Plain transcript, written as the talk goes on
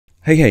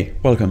Hey,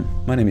 welcome.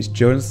 My name is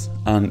Jones,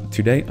 and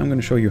today I'm going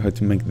to show you how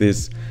to make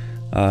this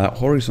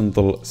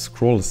horizontal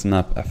scroll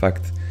snap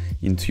effect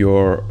into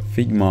your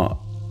Figma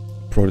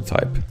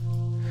prototype.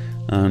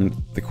 And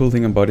the cool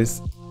thing about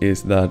this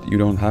is that you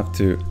don't have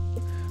to,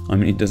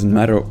 it doesn't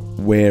matter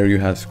where you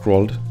have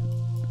scrolled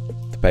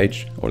the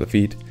page or the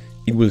feed,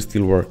 it will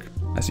still work,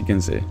 as you can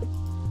see.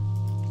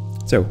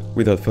 So,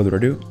 without further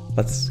ado,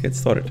 let's get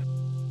started.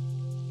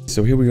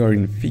 So here we are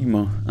in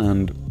Figma,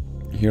 and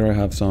here I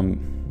have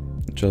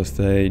just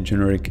a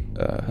generic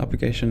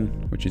application,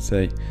 which is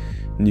a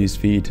news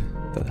feed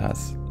that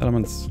has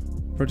elements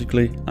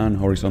vertically and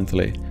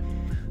horizontally.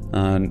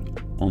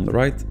 And on the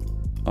right,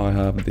 I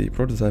have the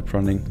prototype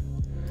running,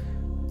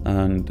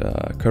 and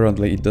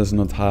currently it does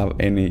not have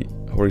any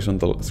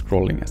horizontal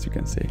scrolling, as you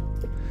can see.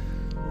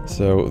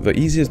 So the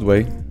easiest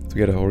way to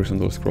get a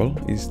horizontal scroll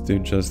is to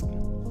just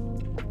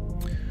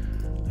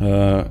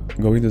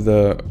go into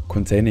the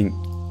containing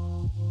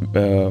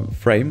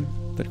frame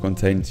that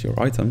contains your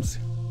items,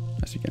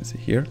 as you can see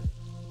here.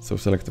 So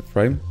select the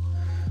frame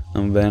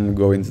and then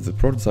go into the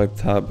prototype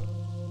tab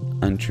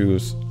and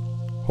choose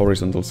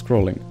horizontal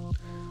scrolling,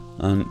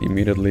 and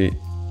immediately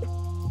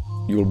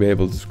you will be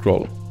able to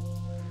scroll,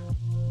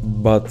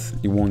 but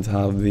you won't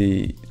have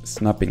the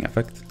snapping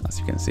effect, as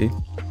you can see.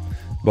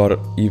 But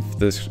if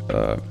this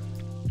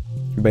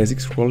basic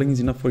scrolling is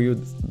enough for you,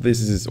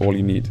 this is all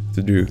you need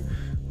to do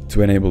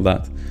to enable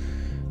that.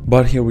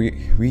 But here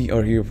we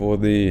are here for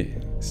the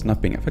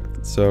snapping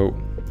effect. So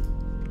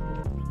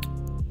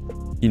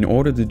in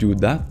order to do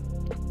that,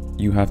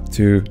 you have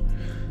to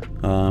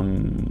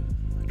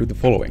do the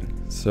following.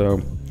 So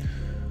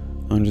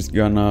I'm just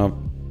gonna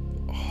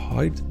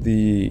hide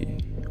the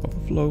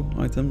overflow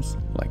items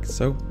like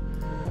so,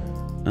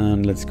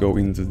 and let's go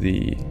into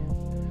the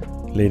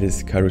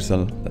latest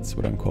carousel. That's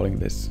what I'm calling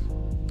this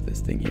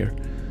thing here.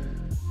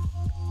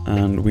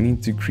 And we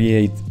need to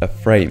create a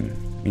frame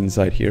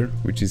inside here,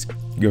 which is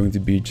going to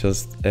be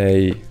just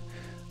a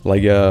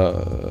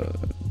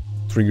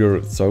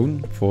trigger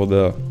zone for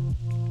the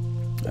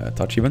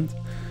touch event.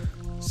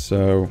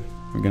 So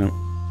we're gonna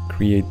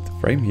create the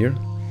frame here,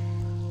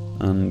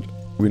 and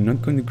we're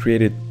not going to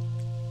create it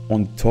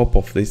on top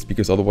of this,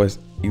 because otherwise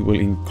it will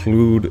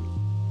include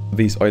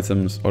these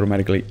items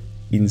automatically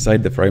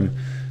inside the frame,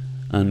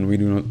 and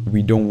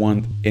we don't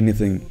want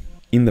anything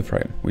in the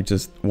frame. We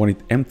just want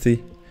it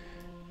empty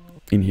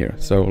in here.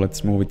 So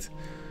let's move it.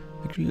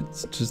 Actually,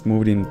 let's just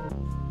move it in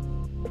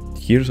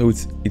here so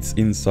it's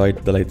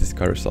inside the latest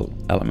carousel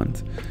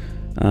element.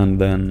 And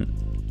then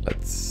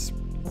let's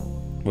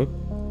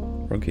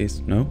wrong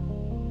case. No,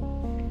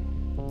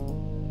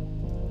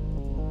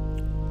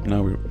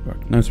 now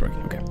it's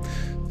working. Okay,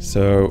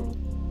 so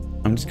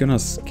I'm just gonna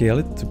scale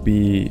it to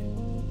be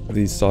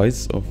the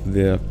size of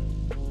the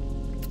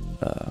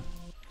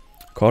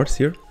cards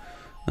here,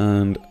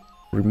 and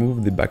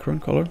remove the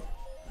background color,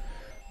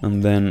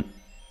 and then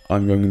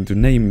I'm going to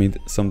name it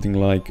something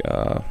like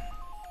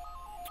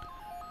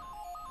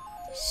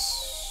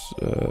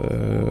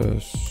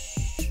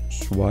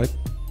swipe.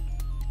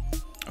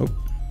 Oh,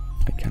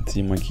 I can't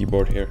see my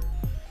keyboard here.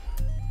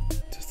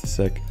 Just a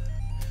sec.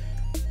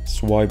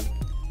 Swipe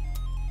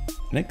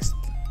next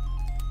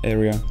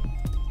area,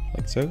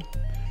 like so.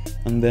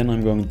 And then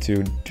I'm going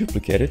to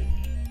duplicate it,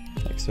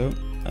 like so.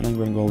 And I'm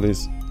going to call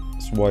this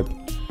swipe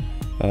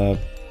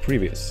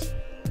previous.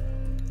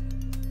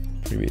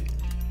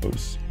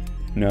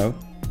 No.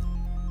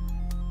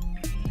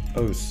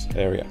 Os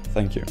area.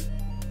 Thank you.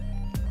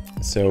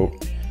 So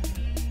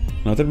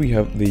now that we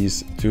have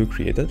these two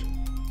created,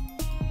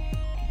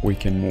 we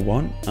can move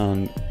on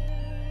and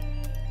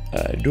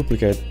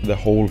duplicate the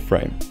whole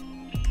frame,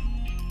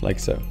 like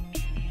so.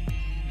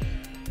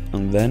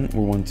 And then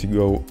we want to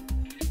go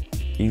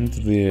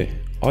into the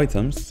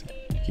items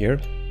here,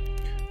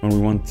 and we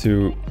want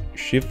to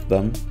shift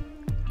them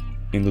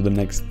into the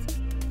next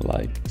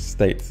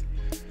state,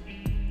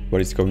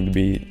 where it's going to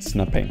be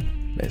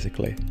snapping,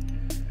 basically,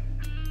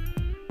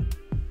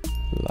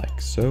 like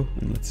so.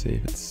 And let's see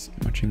if it's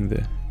matching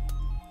the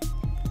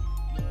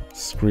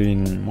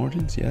screen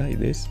margins. Yeah,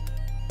 it is.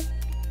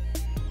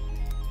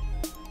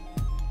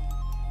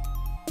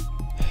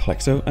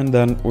 Like so. And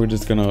then we're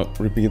just gonna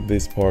repeat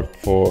this part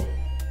for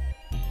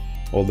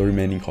all the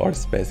remaining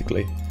cards,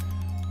 basically.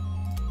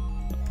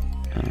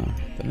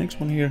 The next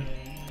one here,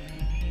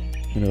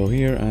 go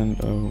here, and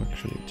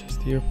actually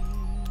just here,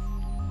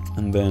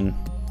 and then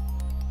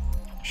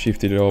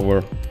shift it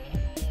over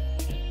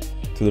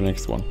to the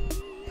next one.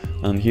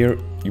 And here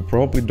you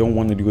probably don't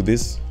want to do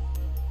this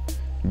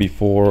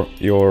before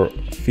your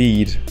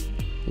feed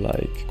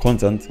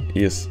content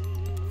is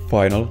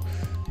final,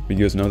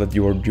 because now that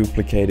you are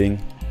duplicating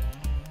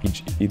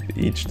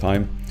each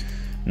time.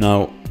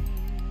 Now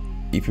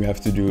if you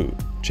have to do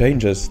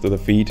changes to the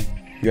feed,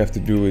 you have to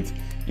do it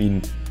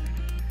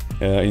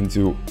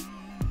into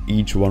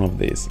each one of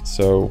these.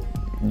 So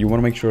you want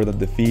to make sure that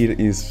the feed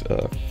is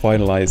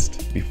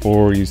finalized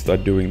before you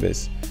start doing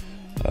this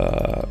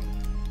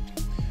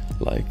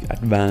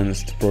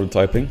advanced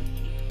prototyping,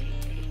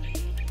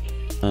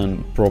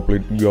 and probably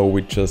go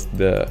with just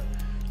the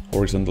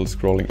horizontal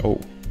scrolling. Oh,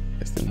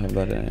 I still have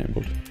that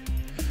enabled.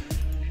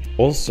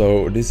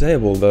 Also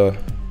disable the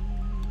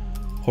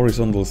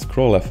horizontal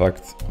scroll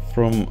effect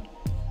from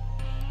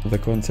the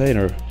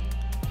container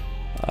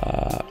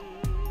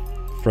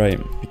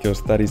frame,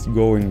 because that is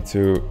going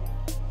to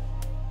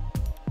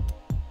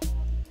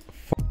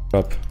fuck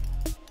up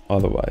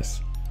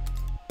otherwise.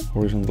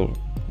 Horizontal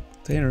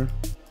container,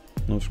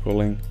 no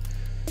scrolling.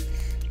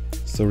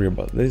 Sorry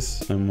about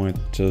this, I might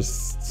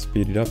just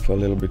speed it up a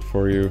little bit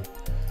for you.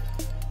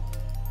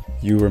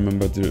 You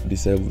remember to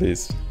disable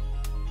this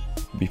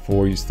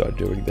before you start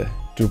doing the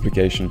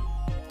duplication.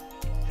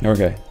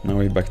 Okay, now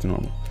we're back to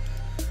normal.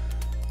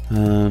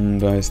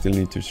 And I still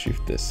need to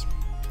shift this.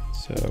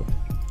 So,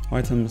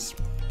 items,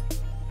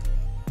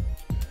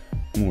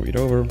 move it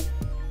over,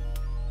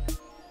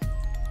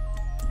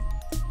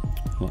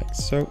 like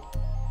so,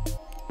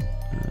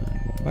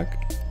 and one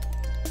back,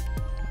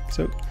 like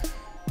so.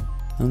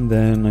 And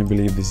then I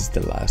believe this is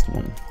the last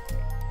one.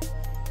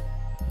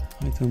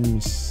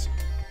 Items,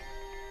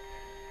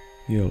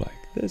 you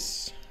like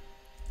this.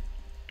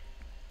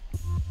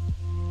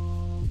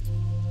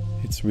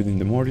 It's within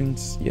the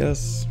margins,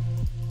 yes.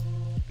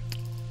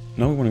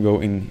 Now we want to go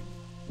in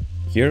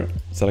here,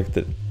 select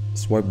the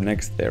swipe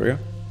next area,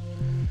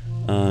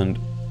 and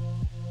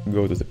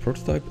go to the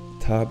prototype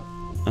tab,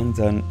 and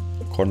then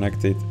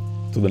connect it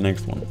to the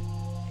next one.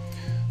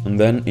 And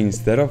then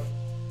instead of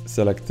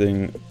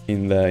selecting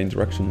in the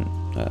interaction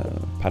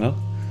panel,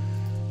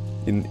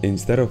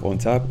 instead of on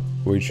tab,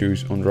 we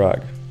choose on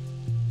drag.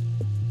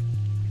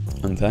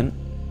 And then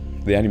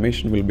the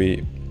animation will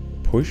be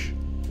push,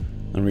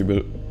 and we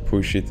will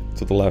push it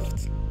to the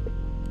left,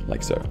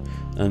 like so.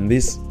 And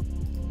this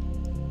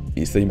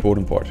is the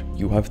important part.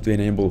 You have to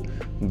enable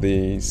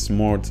the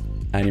smart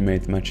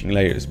animate matching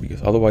layers,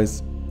 because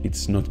otherwise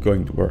it's not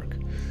going to work.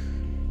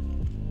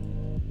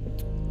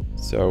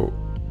 So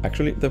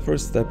actually the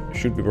first step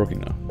should be working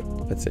now.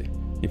 Let's see,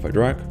 if I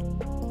drag,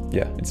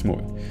 yeah, it's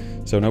moving.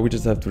 So now we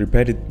just have to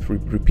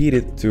repeat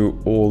it to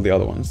all the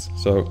other ones.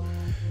 So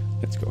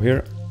let's go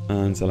here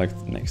and select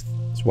next,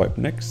 swipe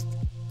next,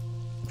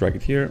 drag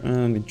it here,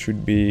 and it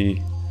should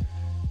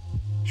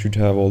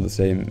have all the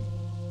same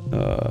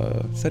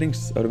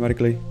settings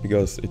automatically,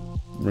 because it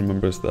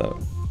remembers the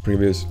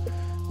previous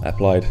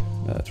applied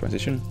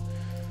transition.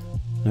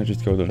 Now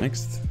just go to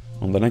next,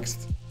 on the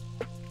next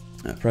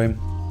frame,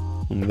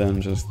 and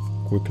then just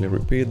quickly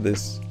repeat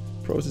this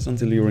process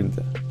until you're in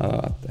the,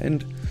 at the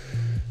end.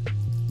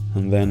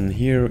 And then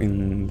here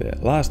in the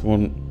last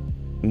one,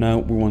 now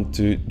we want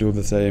to do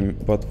the same,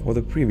 but for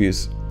the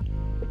previous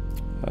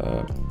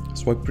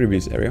swipe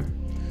previous area.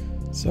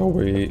 So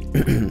we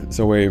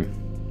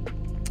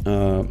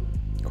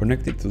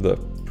connect it to the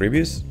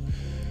previous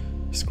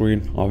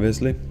screen,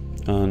 obviously,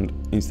 and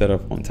instead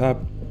of on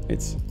tab,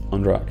 it's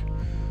on drag,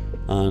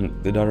 and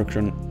the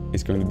direction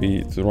is going to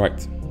be to the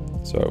right,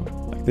 so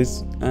like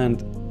this,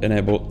 and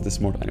enable the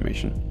smart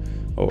animation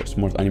or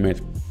smart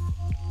animate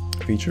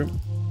feature.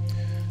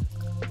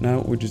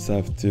 Now we just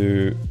have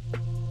to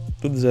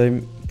do the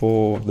same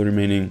for the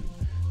remaining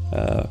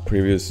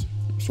previous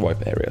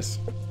swipe areas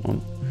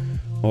on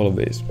all of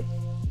these.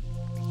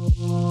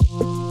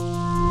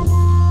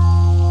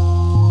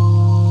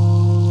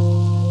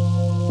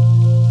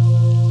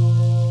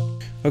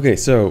 Okay,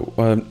 so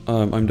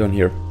I'm done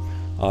here.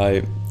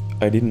 I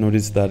didn't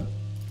notice that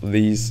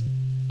these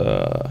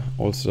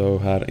also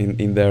had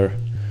in their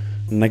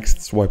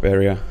next swipe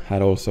area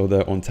had also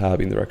the on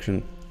tab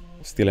interaction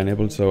still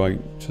enabled, so I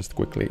just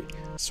quickly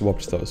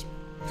swapped those.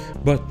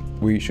 But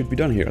we should be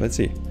done here. Let's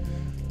see.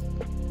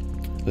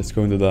 Let's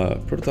go into the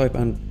prototype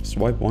and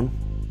swipe 1,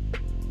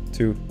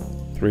 2,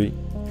 3,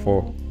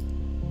 4,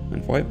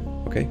 and 5.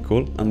 Okay,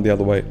 cool. And the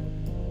other way.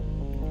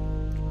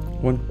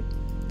 1,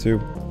 2,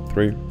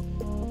 3,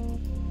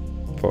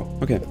 4.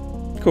 Okay,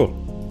 cool.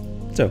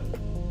 So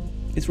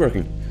it's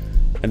working.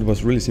 And it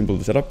was really simple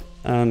to set up,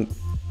 and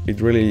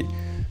it really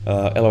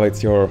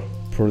elevates your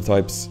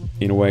prototypes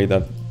in a way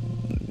that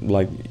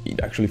like it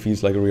actually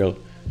feels like a real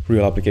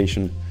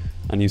application.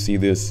 And you see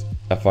this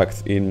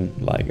effect in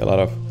like a lot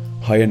of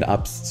high-end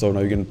apps, so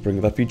now you can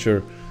bring that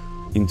feature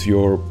into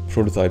your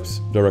prototypes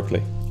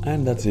directly.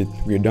 And that's it,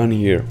 we're done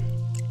here.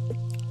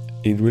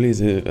 It really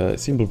is a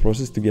simple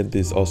process to get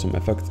this awesome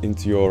effect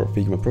into your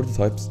Figma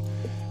prototypes,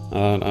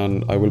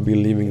 and I will be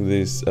leaving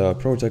this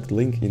project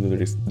link in the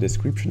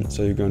description,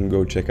 so you can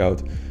go check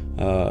out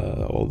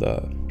all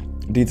the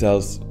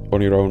details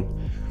on your own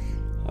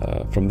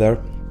from there.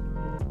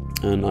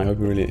 And I hope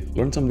you really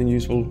learned something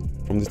useful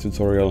from this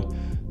tutorial.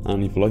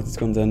 And if you like this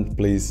content,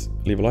 please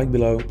leave a like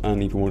below,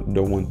 and if you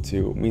don't want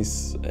to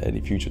miss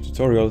any future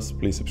tutorials,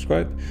 please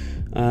subscribe,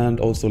 and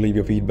also leave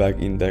your feedback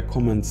in the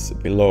comments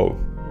below.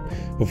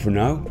 But for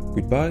now,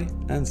 goodbye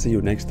and see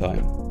you next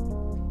time.